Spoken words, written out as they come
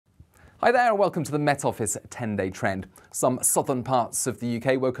Hi there and welcome to the Met Office 10-day trend. Some southern parts of the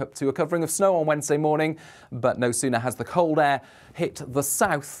UK woke up to a covering of snow on Wednesday morning, but no sooner has the cold air hit the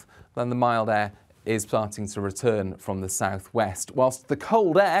south than the mild air is starting to return from the southwest. Whilst the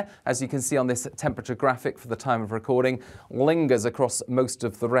cold air, as you can see on this temperature graphic for the time of recording, lingers across most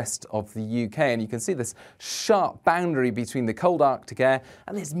of the rest of the UK. And you can see this sharp boundary between the cold Arctic air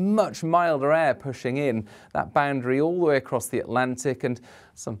and this much milder air pushing in. That boundary all the way across the Atlantic, and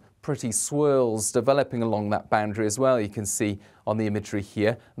some pretty swirls developing along that boundary as well. You can see on the imagery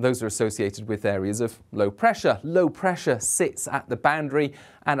here, those are associated with areas of low pressure. Low pressure sits at the boundary,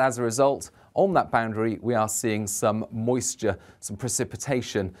 and as a result, on that boundary, we are seeing some moisture, some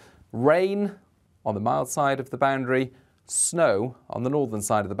precipitation, rain on the mild side of the boundary, snow on the northern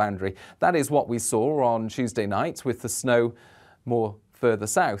side of the boundary. That is what we saw on Tuesday night with the snow more further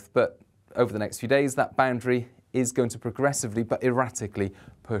south. But over the next few days, that boundary is going to progressively but erratically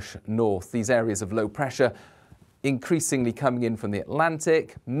push north. These areas of low pressure increasingly coming in from the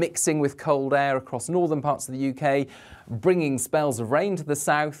Atlantic, mixing with cold air across northern parts of the UK, bringing spells of rain to the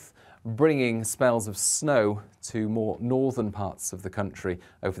south, bringing spells of snow to more northern parts of the country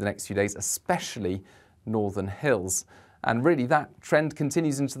over the next few days, especially northern hills. And really that trend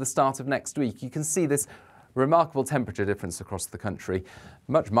continues into the start of next week. You can see this remarkable temperature difference across the country.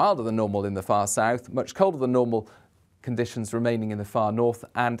 Much milder than normal in the far south, much colder than normal conditions remaining in the far north,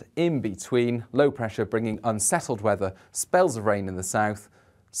 and in between, low pressure bringing unsettled weather, spells of rain in the south,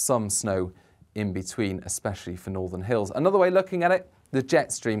 some snow in between, especially for northern hills. Another way looking at it, the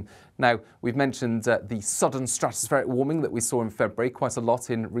jet stream. Now, we've mentioned the sudden stratospheric warming that we saw in February quite a lot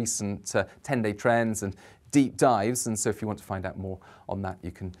in recent 10-day trends and deep dives. And so if you want to find out more on that,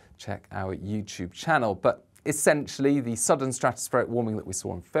 you can check our YouTube channel. But essentially, the sudden stratospheric warming that we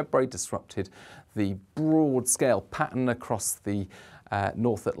saw in February disrupted the broad-scale pattern across the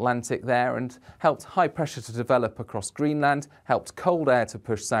North Atlantic there and helped high pressure to develop across Greenland, helped cold air to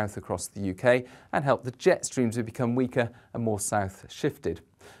push south across the UK, and helped the jet stream to become weaker and more south shifted.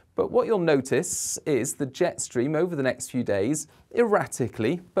 But what you'll notice is the jet stream over the next few days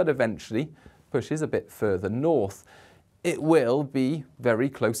erratically, but eventually pushes a bit further north. It will be very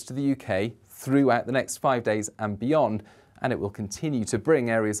close to the UK throughout the next 5 days and beyond, and it will continue to bring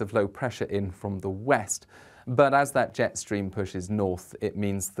areas of low pressure in from the west. But as that jet stream pushes north, it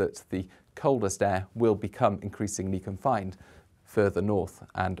means that the coldest air will become increasingly confined further north,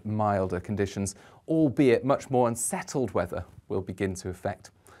 and milder conditions, albeit much more unsettled weather, will begin to affect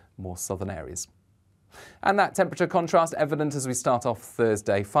more southern areas. And that temperature contrast evident as we start off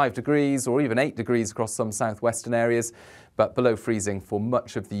Thursday. 5 degrees or even 8 degrees across some southwestern areas, but below freezing for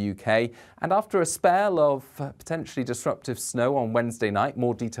much of the UK. And after a spell of potentially disruptive snow on Wednesday night,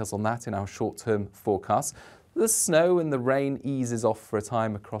 more details on that in our short-term forecast. The snow and the rain eases off for a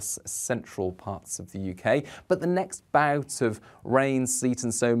time across central parts of the UK, but the next bout of rain, sleet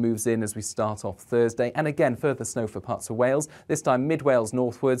and snow moves in as we start off Thursday, and again further snow for parts of Wales, this time mid-Wales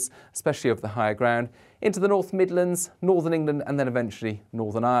northwards, especially over the higher ground, into the North Midlands, Northern England and then eventually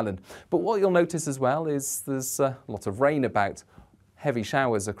Northern Ireland. But what you'll notice as well is there's a lot of rain about, heavy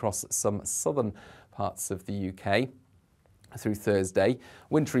showers across some southern parts of the UK through Thursday,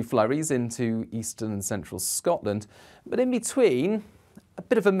 wintry flurries into eastern and central Scotland, but in between, a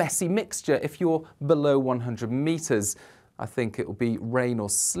bit of a messy mixture if you're below 100 metres. I think it will be rain or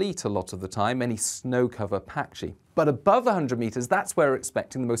sleet a lot of the time, any snow cover patchy. But above 100 metres, that's where we're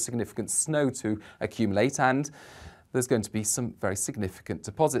expecting the most significant snow to accumulate, and there's going to be some very significant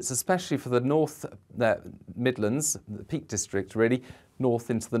deposits, especially for the North Midlands, the Peak District really, north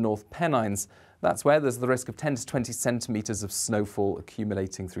into the North Pennines. That's where there's the risk of 10 to 20 centimetres of snowfall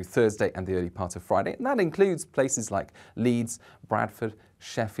accumulating through Thursday and the early part of Friday. And that includes places like Leeds, Bradford,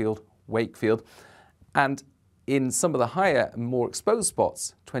 Sheffield, Wakefield. And in some of the higher, more exposed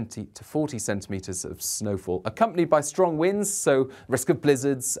spots, 20 to 40 centimetres of snowfall, accompanied by strong winds, so risk of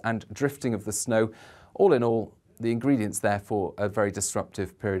blizzards and drifting of the snow. All in all, the ingredients there for a very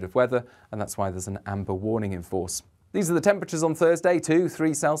disruptive period of weather, and that's why there's an amber warning in force. These are the temperatures on Thursday, 2,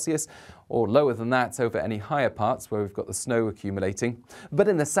 3 Celsius, or lower than that over any higher parts where we've got the snow accumulating. But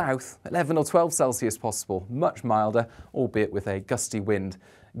in the south, 11 or 12 Celsius possible, much milder, albeit with a gusty wind.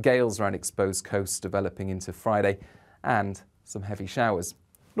 Gales around exposed coasts developing into Friday, and some heavy showers.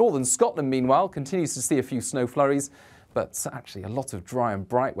 Northern Scotland, meanwhile, continues to see a few snow flurries, but actually a lot of dry and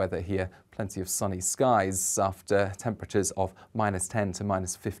bright weather here. Plenty of sunny skies after temperatures of -10 to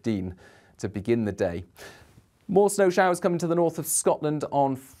 -15 to begin the day. More snow showers coming to the north of Scotland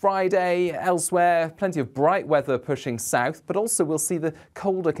on Friday. Elsewhere, plenty of bright weather pushing south, but also we'll see the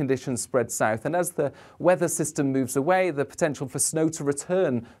colder conditions spread south. And as the weather system moves away, the potential for snow to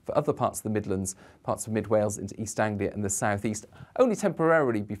return for other parts of the Midlands, parts of Mid Wales into East Anglia and the southeast, only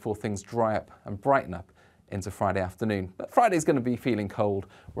temporarily before things dry up and brighten up into Friday afternoon. But Friday's going to be feeling cold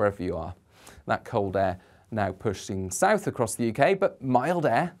wherever you are. That cold air now pushing south across the UK, but mild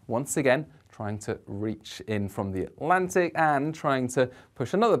air once again trying to reach in from the Atlantic and trying to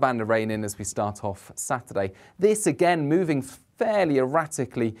push another band of rain in as we start off Saturday. This again moving fairly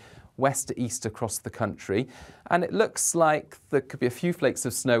erratically west to east across the country, and it looks like there could be a few flakes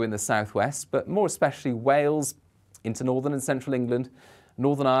of snow in the southwest, but more especially Wales into northern and central England,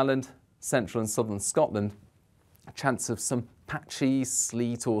 Northern Ireland, central and southern Scotland. A chance of some patchy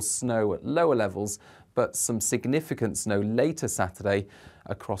sleet or snow at lower levels, but some significant snow later Saturday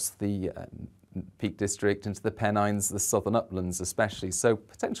across the Peak District into the Pennines, the southern uplands especially. So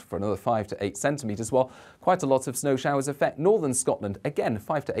potential for another 5 to 8 centimetres, while quite a lot of snow showers affect northern Scotland. Again,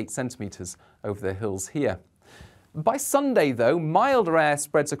 5 to 8 centimetres over the hills here. By Sunday, though, milder air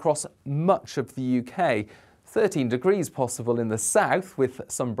spreads across much of the UK. 13 degrees possible in the south with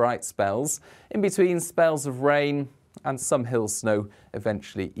some bright spells, in between spells of rain and some hill snow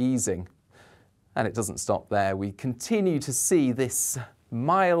eventually easing. And it doesn't stop there. We continue to see this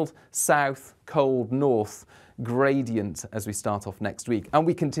mild south, cold north gradient as we start off next week. And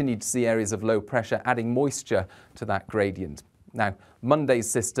we continue to see areas of low pressure adding moisture to that gradient. Now, Monday's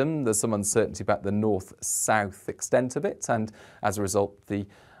system, there's some uncertainty about the north-south extent of it, and as a result, the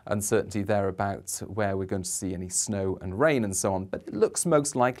uncertainty there about where we're going to see any snow and rain and so on. But it looks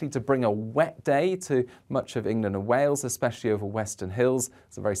most likely to bring a wet day to much of England and Wales, especially over western hills.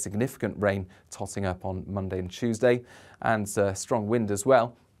 It's a very significant rain totting up on Monday and Tuesday, and strong wind as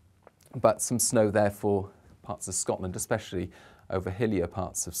well. But some snow there for parts of Scotland, especially over hillier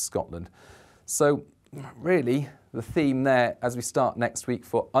parts of Scotland. So really the theme there as we start next week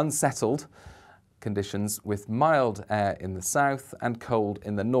for unsettled conditions with mild air in the south and cold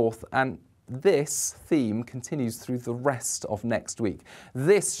in the north, and this theme continues through the rest of next week.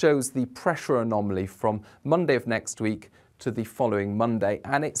 This shows the pressure anomaly from Monday of next week to the following Monday,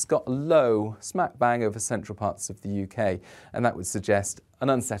 and it's got low smack bang over central parts of the UK, and that would suggest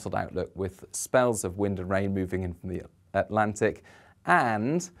an unsettled outlook with spells of wind and rain moving in from the Atlantic.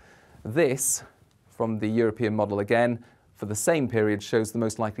 And this, from the European model again, for the same period shows the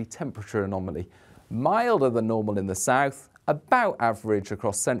most likely temperature anomaly. Milder than normal in the south, about average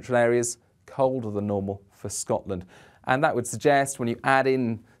across central areas, colder than normal for Scotland. And that would suggest, when you add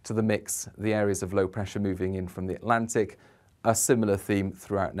in to the mix the areas of low pressure moving in from the Atlantic, a similar theme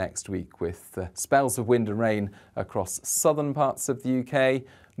throughout next week with spells of wind and rain across southern parts of the UK,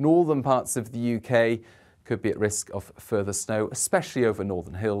 northern parts of the UK could be at risk of further snow, especially over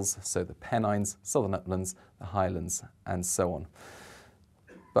northern hills, so the Pennines, southern uplands, the Highlands and so on.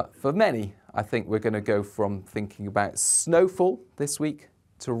 But for many, I think we're going to go from thinking about snowfall this week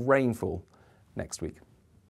to rainfall next week.